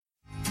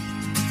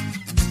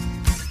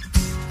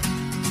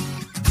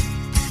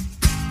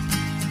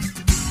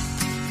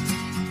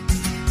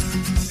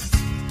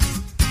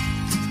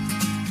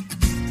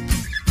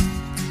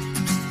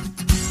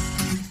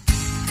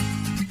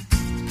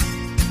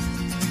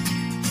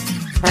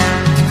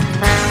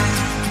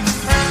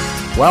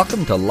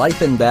Welcome to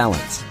Life in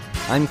Balance.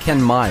 I'm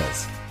Ken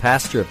Miles,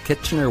 pastor of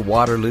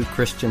Kitchener-Waterloo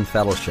Christian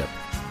Fellowship.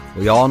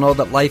 We all know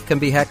that life can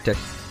be hectic,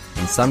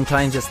 and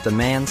sometimes its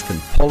demands can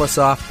pull us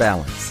off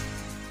balance.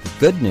 The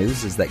good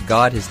news is that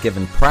God has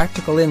given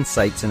practical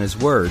insights in His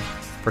Word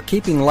for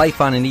keeping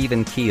life on an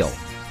even keel,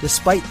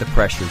 despite the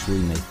pressures we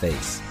may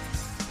face.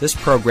 This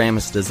program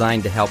is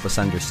designed to help us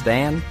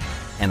understand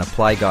and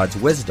apply God's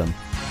wisdom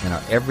in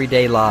our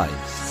everyday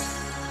lives.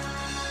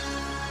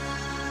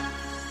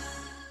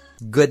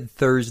 Good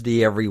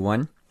Thursday,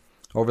 everyone.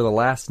 Over the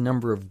last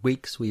number of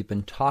weeks, we've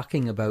been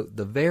talking about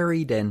the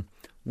varied and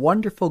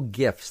wonderful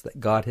gifts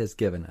that God has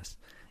given us.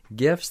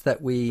 Gifts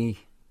that we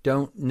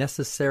don't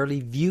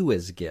necessarily view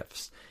as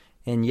gifts.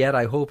 And yet,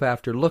 I hope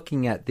after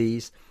looking at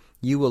these,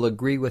 you will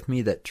agree with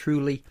me that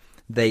truly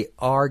they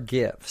are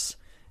gifts.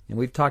 And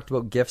we've talked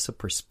about gifts of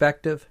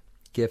perspective,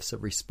 gifts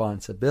of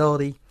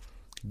responsibility,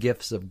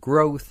 gifts of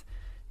growth,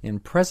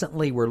 and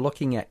presently we're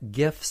looking at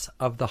gifts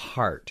of the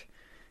heart.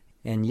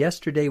 And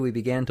yesterday we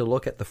began to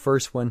look at the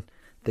first one,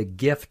 the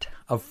gift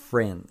of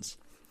friends.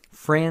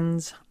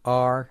 Friends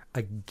are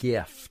a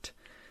gift.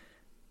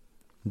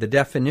 The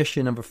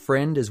definition of a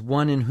friend is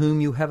one in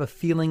whom you have a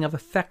feeling of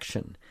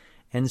affection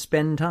and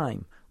spend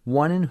time,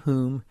 one in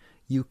whom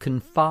you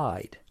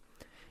confide.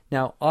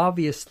 Now,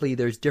 obviously,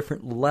 there's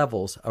different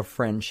levels of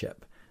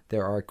friendship.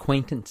 There are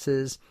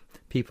acquaintances,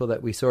 people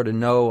that we sort of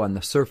know on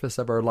the surface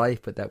of our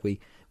life, but that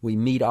we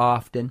meet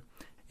often.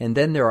 And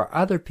then there are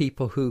other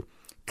people who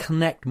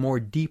connect more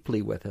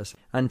deeply with us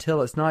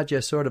until it's not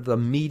just sort of the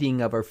meeting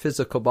of our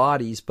physical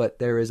bodies, but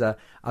there is a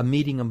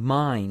meeting of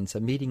minds, a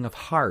meeting of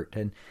heart,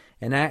 and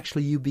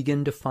actually you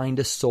begin to find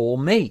a soul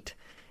mate.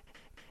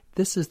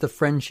 This is the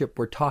friendship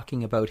we're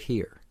talking about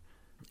here.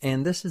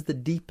 And this is the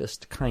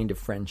deepest kind of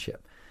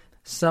friendship.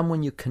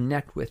 Someone you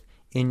connect with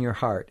in your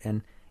heart.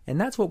 And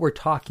that's what we're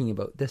talking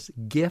about, this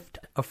gift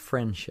of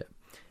friendship.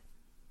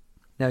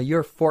 Now,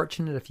 you're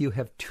fortunate if you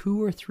have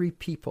 2 or 3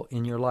 people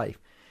in your life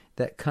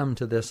that come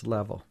to this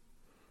level.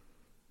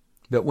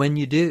 But when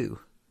you do,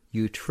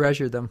 you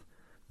treasure them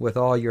with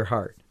all your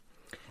heart.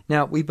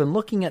 Now, we've been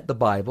looking at the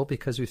Bible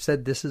because we've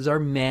said this is our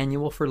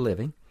manual for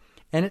living,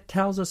 and it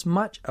tells us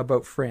much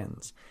about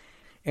friends.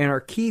 And our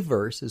key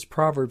verse is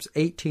Proverbs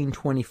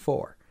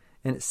 18:24,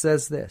 and it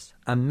says this: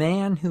 "A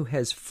man who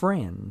has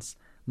friends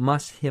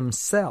must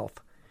himself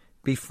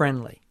be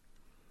friendly."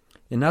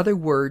 In other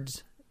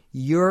words,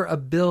 your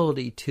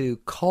ability to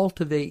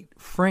cultivate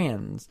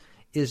friends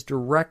is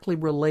directly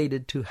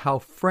related to how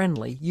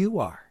friendly you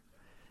are.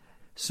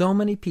 So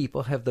many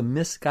people have the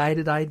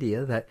misguided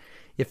idea that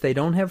if they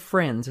don't have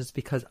friends, it's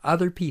because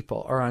other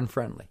people are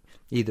unfriendly.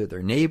 Either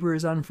their neighbor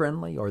is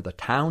unfriendly, or the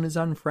town is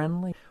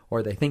unfriendly,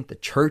 or they think the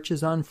church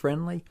is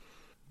unfriendly.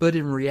 But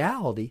in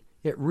reality,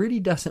 it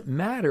really doesn't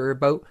matter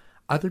about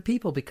other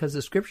people, because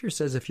the scripture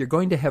says if you're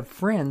going to have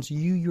friends,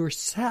 you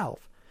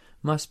yourself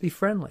must be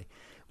friendly.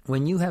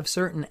 When you have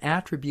certain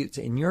attributes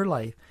in your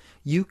life,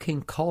 you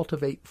can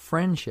cultivate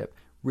friendship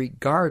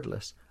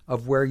regardless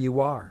of where you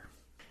are.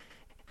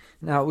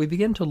 Now, we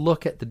begin to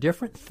look at the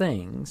different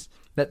things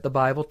that the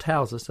Bible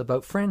tells us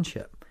about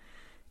friendship.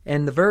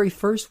 And the very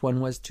first one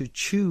was to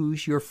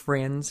choose your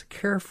friends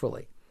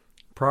carefully.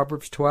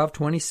 Proverbs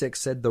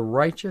 12:26 said, "The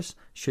righteous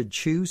should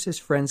choose his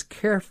friends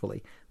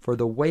carefully, for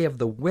the way of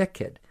the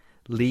wicked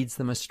leads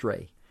them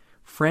astray."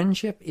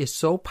 Friendship is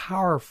so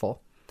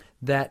powerful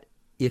that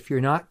if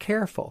you're not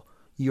careful,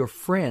 your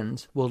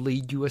friends will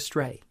lead you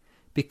astray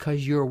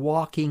because you're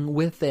walking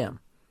with them.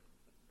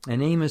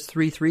 And Amos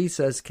 3:3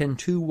 says, "Can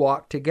 2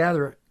 walk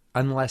together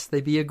unless they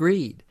be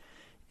agreed?"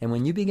 And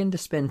when you begin to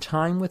spend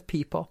time with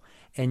people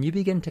and you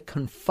begin to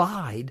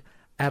confide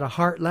at a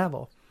heart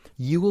level,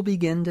 you will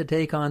begin to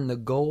take on the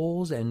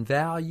goals and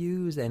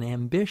values and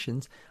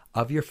ambitions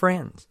of your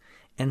friends.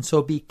 And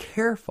so be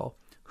careful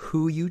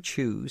who you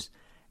choose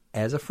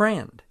as a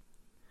friend.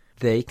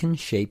 They can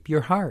shape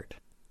your heart.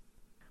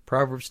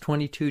 Proverbs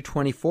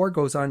 22:24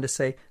 goes on to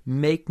say,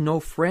 "Make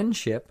no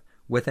friendship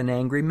with an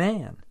angry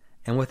man,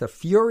 and with a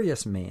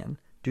furious man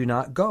do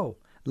not go,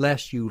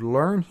 lest you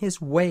learn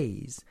his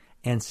ways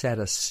and set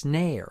a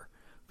snare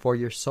for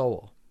your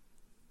soul."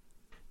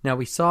 Now,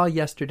 we saw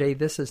yesterday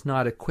this is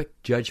not a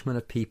quick judgment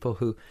of people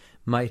who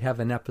might have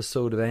an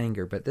episode of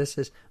anger, but this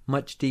is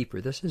much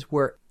deeper. This is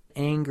where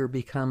anger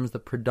becomes the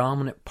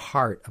predominant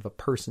part of a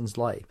person's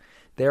life.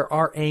 There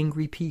are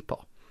angry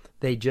people.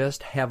 They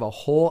just have a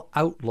whole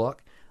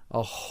outlook,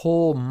 a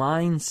whole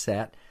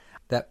mindset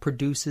that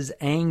produces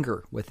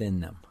anger within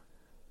them.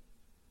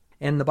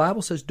 And the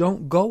Bible says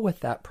don't go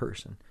with that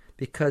person,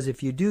 because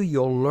if you do,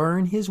 you'll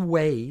learn his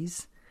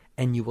ways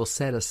and you will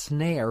set a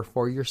snare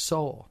for your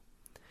soul.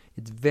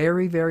 It's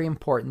very, very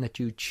important that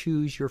you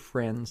choose your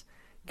friends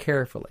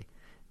carefully.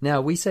 Now,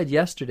 we said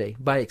yesterday,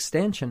 by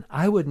extension,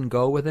 I wouldn't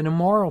go with an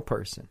immoral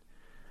person.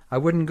 I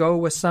wouldn't go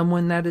with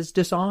someone that is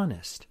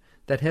dishonest,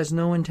 that has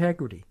no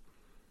integrity.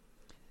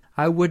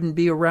 I wouldn't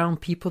be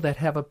around people that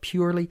have a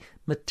purely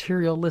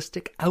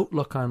materialistic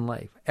outlook on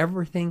life.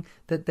 Everything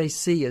that they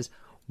see is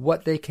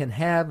what they can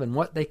have and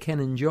what they can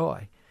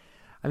enjoy.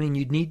 I mean,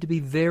 you need to be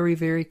very,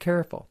 very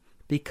careful.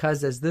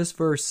 because, as this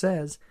verse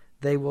says,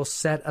 they will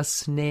set a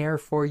snare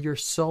for your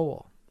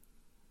soul.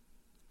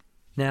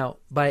 Now,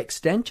 by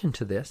extension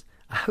to this,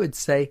 I would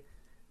say,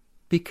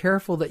 be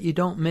careful that you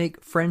don't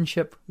make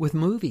friendship with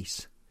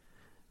movies.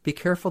 Be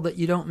careful that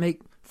you don't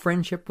make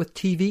friendship with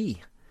TV,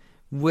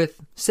 with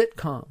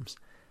sitcoms.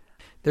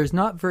 There's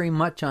not very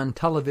much on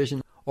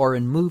television or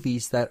in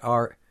movies that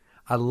are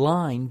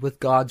aligned with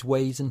God's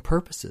ways and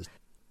purposes.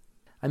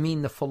 I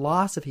mean, the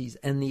philosophies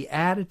and the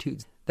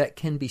attitudes that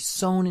can be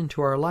sown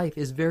into our life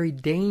is very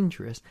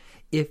dangerous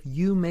if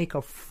you make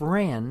a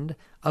friend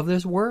of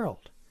this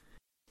world.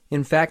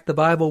 In fact, the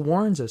Bible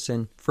warns us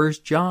in 1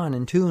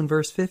 John 2 and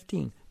verse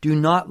 15, do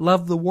not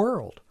love the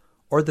world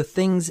or the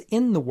things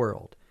in the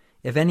world.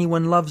 If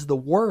anyone loves the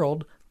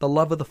world, the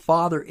love of the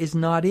Father is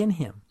not in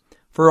him.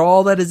 For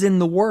all that is in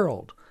the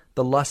world,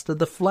 the lust of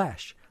the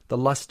flesh, the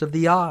lust of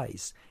the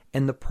eyes,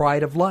 and the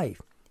pride of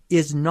life,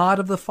 is not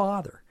of the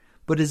Father,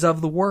 but is of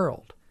the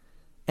world.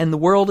 And the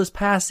world is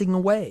passing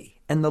away,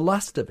 and the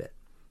lust of it.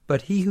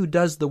 But he who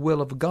does the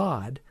will of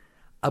God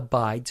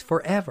abides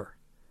forever.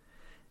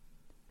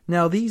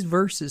 Now, these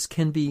verses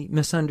can be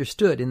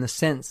misunderstood in the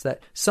sense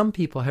that some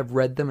people have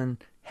read them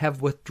and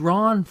have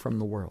withdrawn from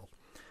the world.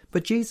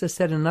 But Jesus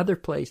said in another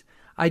place,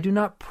 I do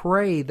not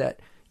pray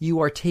that you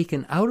are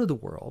taken out of the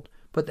world,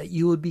 but that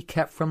you would be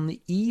kept from the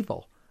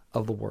evil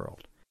of the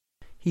world.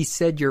 He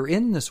said you're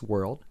in this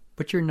world,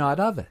 but you're not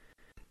of it.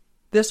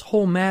 This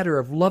whole matter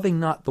of loving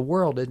not the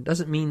world, it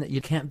doesn't mean that you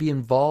can't be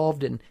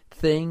involved in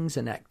things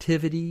and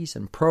activities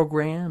and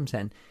programs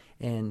and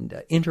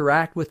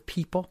interact with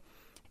people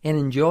and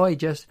enjoy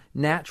just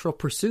natural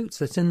pursuits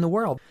that's in the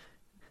world.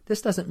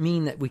 This doesn't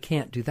mean that we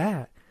can't do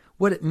that.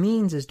 What it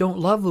means is don't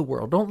love the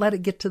world. Don't let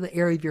it get to the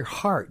area of your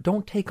heart.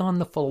 Don't take on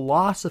the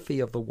philosophy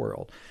of the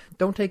world.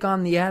 Don't take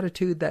on the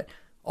attitude that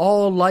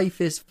all life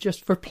is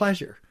just for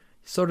pleasure.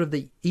 Sort of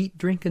the eat,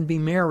 drink, and be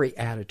merry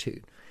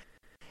attitude.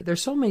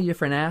 There's so many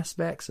different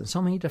aspects and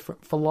so many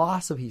different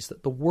philosophies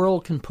that the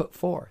world can put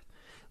forth.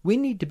 We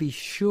need to be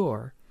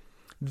sure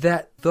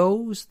that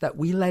those that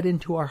we let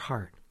into our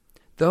heart,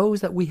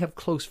 those that we have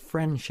close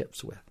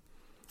friendships with,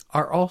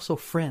 are also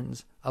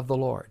friends of the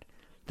Lord.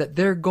 That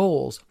their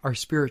goals are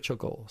spiritual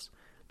goals.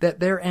 That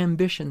their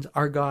ambitions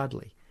are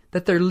godly.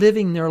 That they're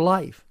living their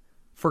life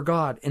for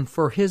God and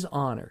for His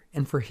honor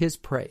and for His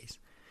praise.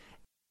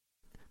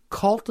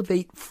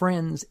 Cultivate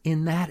friends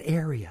in that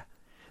area.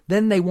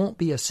 Then they won't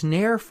be a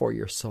snare for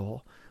your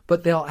soul,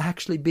 but they'll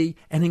actually be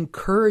an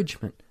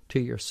encouragement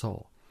to your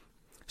soul,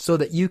 so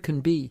that you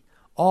can be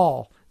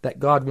all that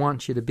God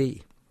wants you to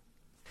be.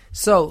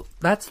 So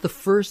that's the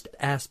first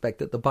aspect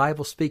that the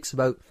Bible speaks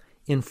about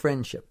in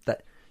friendship,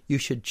 that you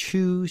should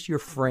choose your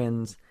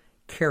friends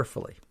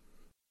carefully.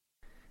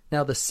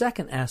 Now, the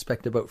second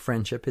aspect about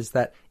friendship is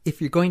that if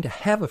you're going to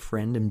have a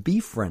friend and be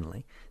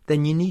friendly,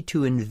 then you need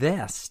to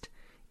invest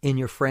in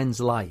your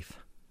friend's life.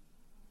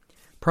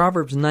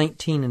 Proverbs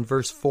 19 and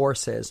verse 4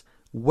 says,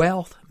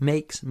 wealth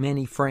makes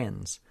many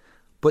friends,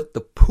 but the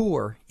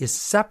poor is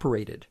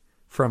separated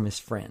from his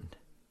friend.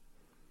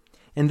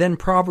 And then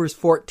Proverbs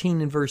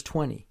 14 and verse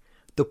 20,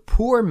 the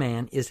poor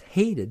man is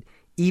hated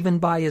even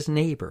by his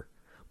neighbor,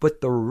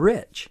 but the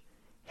rich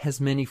has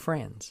many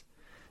friends.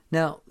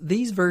 Now,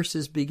 these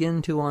verses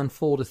begin to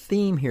unfold a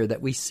theme here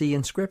that we see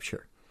in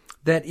Scripture,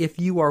 that if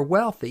you are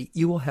wealthy,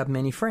 you will have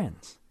many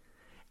friends.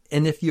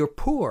 And if you're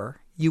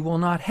poor, you will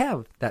not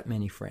have that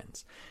many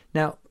friends.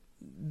 Now,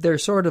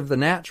 there's sort of the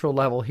natural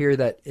level here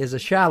that is a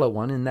shallow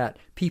one, in that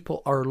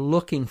people are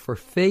looking for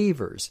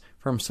favors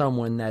from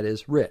someone that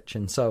is rich.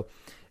 And so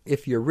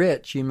if you're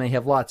rich, you may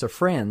have lots of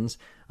friends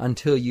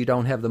until you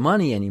don't have the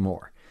money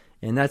anymore.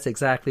 And that's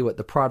exactly what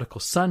the prodigal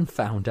son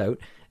found out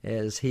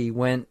as he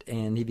went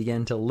and he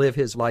began to live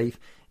his life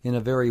in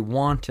a very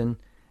wanton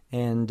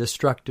and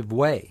destructive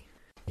way.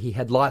 He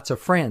had lots of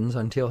friends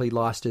until he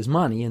lost his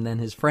money, and then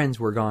his friends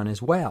were gone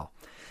as well.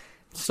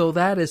 So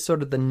that is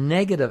sort of the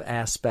negative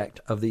aspect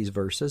of these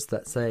verses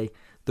that say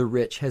the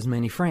rich has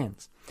many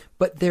friends.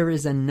 But there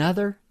is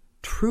another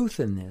truth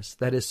in this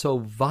that is so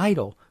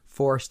vital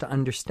for us to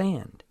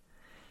understand.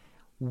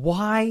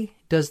 Why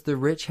does the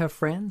rich have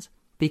friends?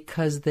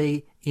 Because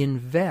they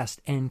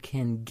invest and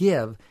can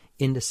give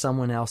into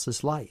someone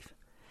else's life.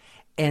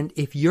 And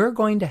if you're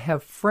going to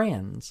have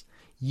friends,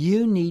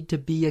 you need to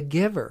be a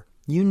giver.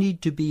 You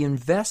need to be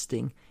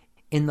investing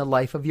in the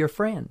life of your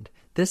friend.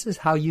 This is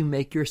how you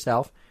make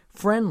yourself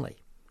friendly.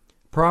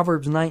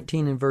 Proverbs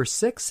 19 and verse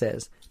 6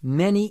 says,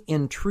 many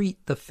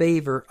entreat the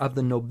favor of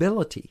the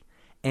nobility,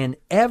 and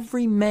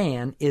every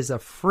man is a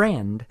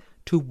friend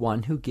to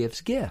one who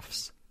gives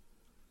gifts.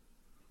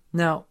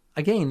 Now,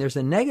 again, there's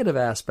a negative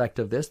aspect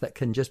of this that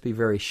can just be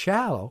very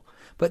shallow,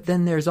 but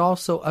then there's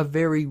also a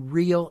very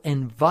real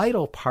and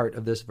vital part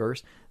of this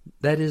verse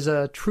that is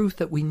a truth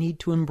that we need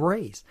to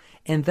embrace.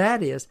 And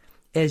that is,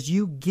 as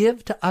you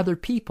give to other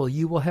people,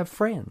 you will have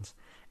friends.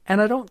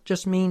 And I don't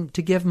just mean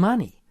to give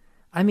money.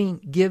 I mean,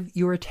 give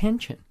your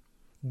attention,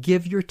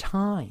 give your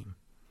time,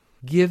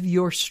 give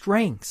your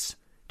strengths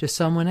to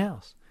someone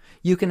else.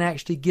 You can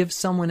actually give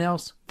someone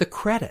else the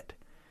credit.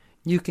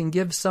 You can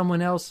give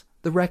someone else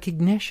the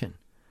recognition.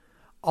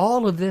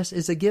 All of this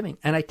is a giving.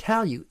 And I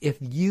tell you, if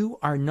you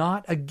are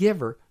not a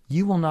giver,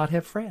 you will not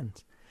have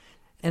friends.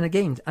 And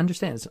again,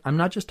 understand, I'm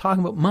not just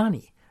talking about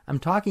money. I'm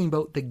talking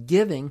about the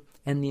giving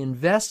and the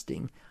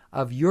investing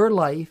of your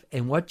life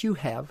and what you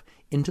have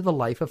into the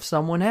life of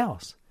someone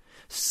else.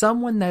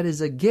 Someone that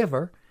is a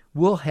giver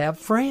will have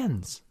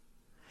friends.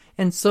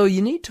 And so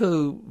you need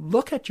to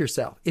look at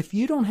yourself. If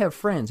you don't have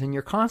friends and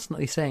you're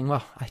constantly saying,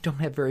 well, I don't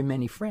have very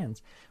many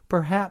friends,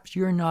 perhaps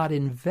you're not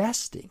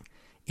investing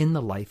in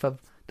the life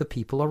of the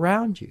people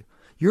around you.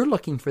 You're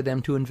looking for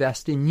them to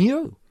invest in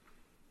you.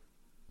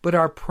 But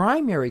our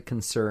primary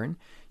concern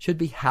should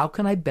be, how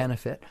can I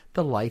benefit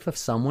the life of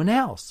someone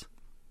else?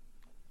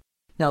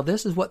 Now,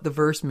 this is what the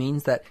verse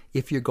means, that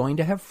if you're going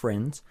to have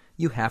friends,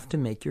 you have to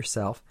make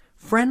yourself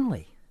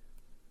friendly.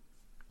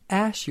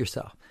 Ask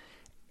yourself,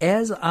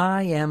 as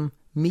I am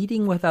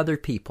meeting with other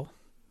people,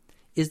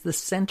 is the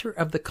center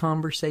of the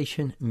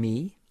conversation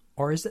me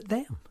or is it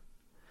them?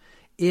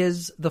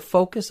 Is the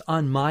focus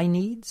on my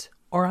needs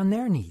or on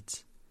their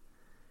needs?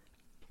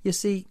 You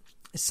see,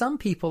 some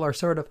people are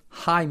sort of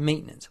high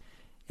maintenance,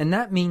 and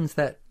that means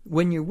that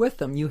when you're with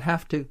them, you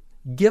have to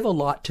give a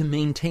lot to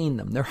maintain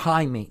them. They're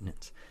high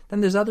maintenance.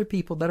 Then there's other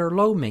people that are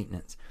low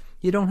maintenance.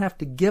 You don't have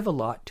to give a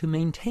lot to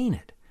maintain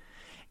it.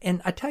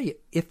 And I tell you,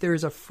 if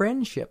there's a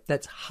friendship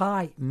that's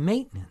high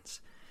maintenance,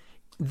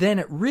 then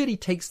it really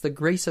takes the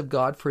grace of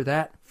God for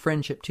that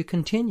friendship to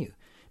continue,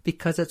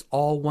 because it's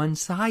all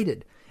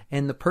one-sided.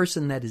 And the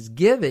person that is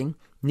giving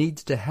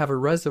needs to have a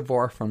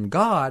reservoir from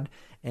God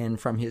and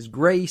from His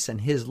grace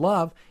and His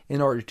love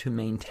in order to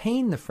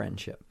maintain the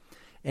friendship.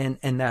 And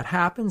that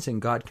happens,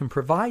 and God can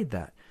provide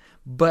that.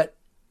 But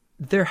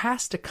there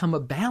has to come a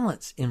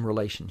balance in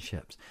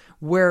relationships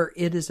where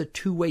it is a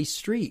two-way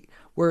street,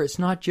 where it's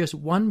not just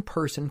one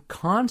person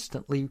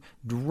constantly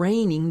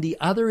draining the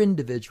other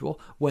individual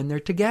when they're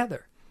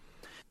together.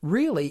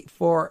 Really,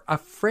 for a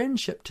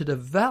friendship to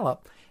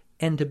develop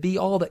and to be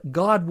all that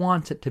God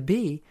wants it to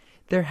be,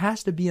 there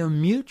has to be a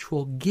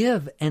mutual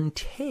give and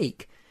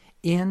take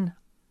in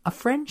a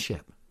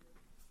friendship.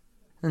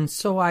 And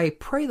so I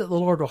pray that the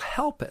Lord will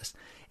help us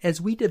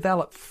as we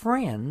develop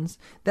friends,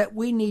 that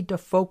we need to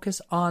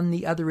focus on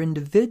the other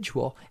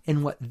individual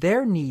and what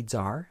their needs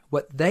are,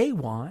 what they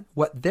want,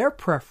 what their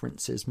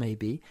preferences may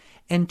be,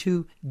 and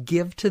to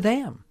give to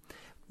them.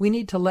 We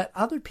need to let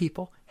other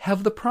people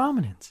have the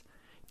prominence.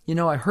 You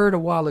know, I heard a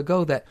while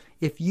ago that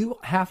if you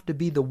have to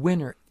be the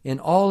winner in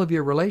all of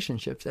your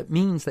relationships, it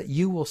means that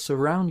you will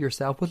surround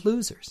yourself with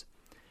losers.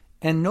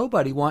 And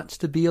nobody wants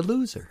to be a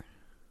loser.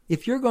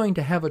 If you're going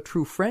to have a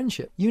true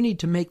friendship, you need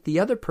to make the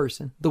other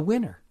person the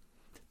winner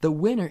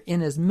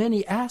in as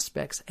many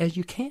aspects as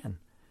you can.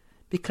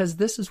 Because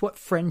this is what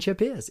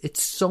friendship is.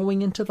 It's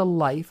sowing into the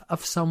life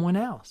of someone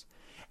else.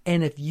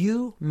 And if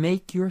you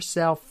make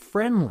yourself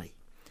friendly,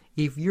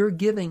 if you're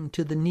giving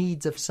to the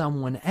needs of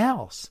someone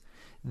else,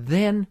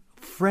 then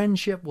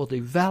friendship will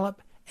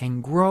develop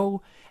and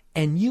grow,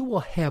 and you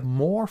will have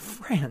more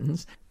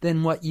friends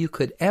than what you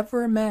could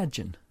ever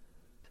imagine.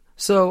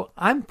 So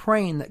I'm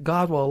praying that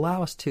God will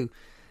allow us to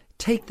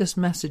take this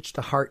message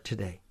to heart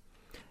today,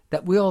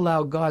 that we'll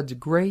allow God's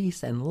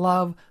grace and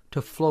love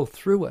to flow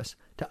through us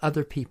to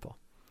other people.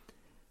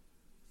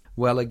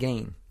 Well,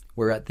 again,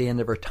 we're at the end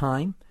of our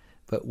time,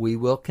 but we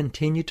will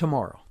continue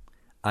tomorrow.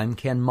 I'm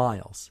Ken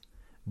Miles.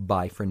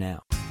 Bye for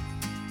now.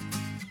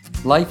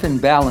 Life in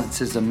Balance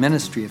is a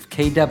ministry of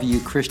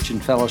KW Christian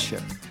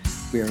Fellowship.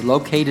 We are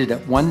located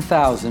at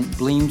 1000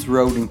 Bleems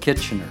Road in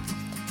Kitchener.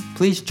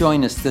 Please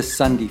join us this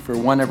Sunday for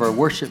one of our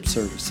worship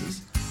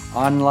services,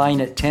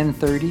 online at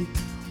 10:30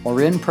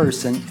 or in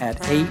person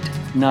at 8,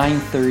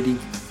 9:30,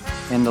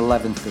 and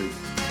 11:30.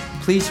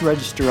 Please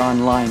register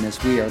online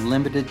as we are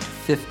limited to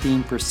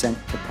 15%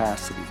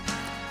 capacity.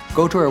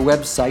 Go to our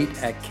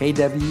website at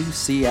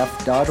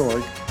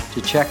kwcf.org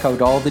to check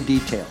out all the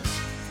details.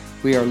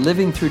 We are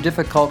living through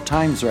difficult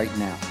times right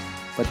now,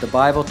 but the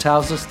Bible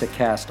tells us to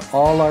cast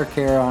all our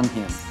care on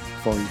Him,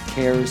 for He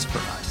cares for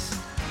us.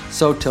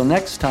 So till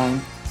next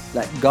time,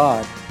 let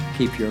God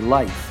keep your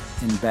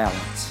life in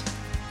balance.